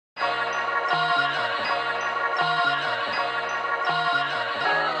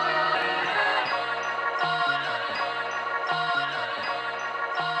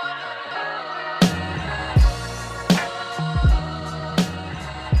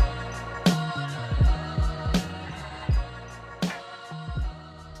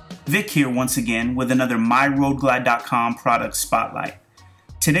Vic here once again with another MyRoadGlide.com product spotlight.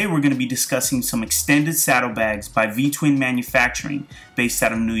 Today we're going to be discussing some extended saddlebags by V-Twin Manufacturing based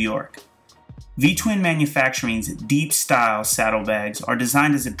out of New York. V-Twin Manufacturing's Deep Style saddlebags are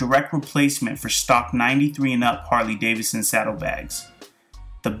designed as a direct replacement for stock 93 and up Harley-Davidson saddlebags.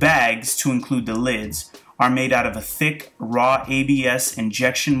 The bags, to include the lids, are made out of a thick, raw ABS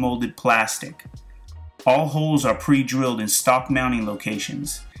injection molded plastic. All holes are pre-drilled in stock mounting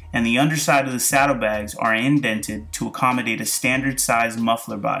locations, and the underside of the saddlebags are indented to accommodate a standard size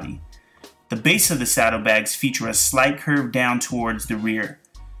muffler body. The base of the saddlebags feature a slight curve down towards the rear.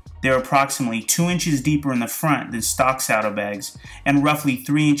 They're approximately 2 inches deeper in the front than stock saddlebags and roughly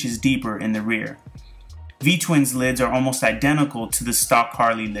 3 inches deeper in the rear. V-Twin's lids are almost identical to the stock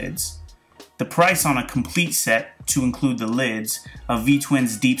Harley lids. The price on a complete set, to include the lids, of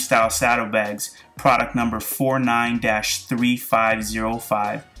V-Twin's Deep Style saddlebags, product number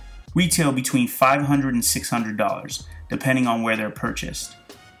 49-3505, retail between $500 and $600, depending on where they're purchased.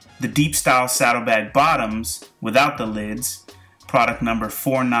 The Deep Style saddlebag bottoms, without the lids, product number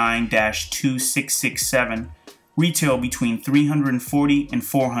 49-2667, retail between $340 and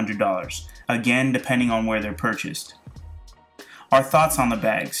 $400, again depending on where they're purchased. Our thoughts on the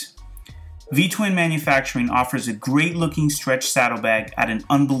bags. V-Twin Manufacturing offers a great looking stretch saddlebag at an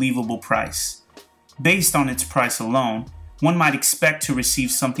unbelievable price. Based on its price alone, one might expect to receive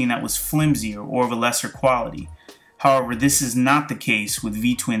something that was flimsier or of a lesser quality. However, this is not the case with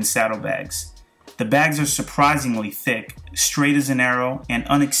V-Twin saddlebags. The bags are surprisingly thick, straight as an arrow, and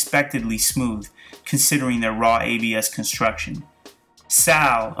unexpectedly smooth, considering their raw ABS construction.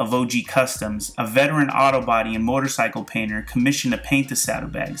 Sal of OG Customs, a veteran auto body and motorcycle painter commissioned to paint the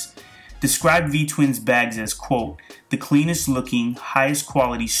saddlebags, described V-Twin's bags as, quote, the cleanest looking, highest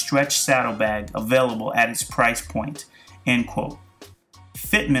quality stretch saddlebag available at its price point, end quote.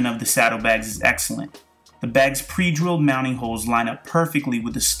 Fitment of the saddlebags is excellent. The bag's pre-drilled mounting holes line up perfectly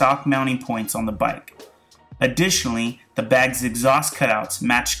with the stock mounting points on the bike. Additionally, the bag's exhaust cutouts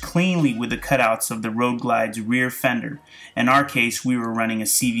match cleanly with the cutouts of the Road Glide's rear fender. In our case, we were running a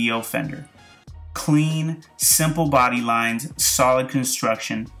CVO fender. Clean, simple body lines, solid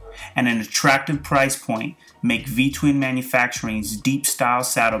construction, and an attractive price point make V-Twin Manufacturing's Deep Style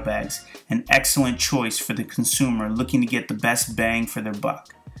saddlebags an excellent choice for the consumer looking to get the best bang for their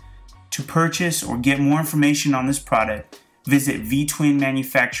buck. To purchase or get more information on this product, visit V-Twin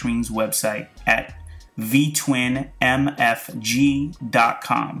Manufacturing's website at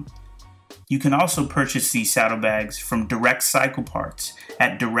vtwinmfg.com. You can also purchase these saddlebags from Direct Cycle Parts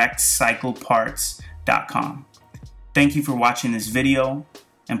at directcycleparts.com. Thank you for watching this video,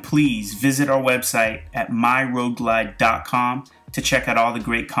 and please visit our website at myroadglide.com to check out all the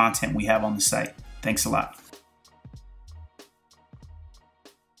great content we have on the site. Thanks a lot.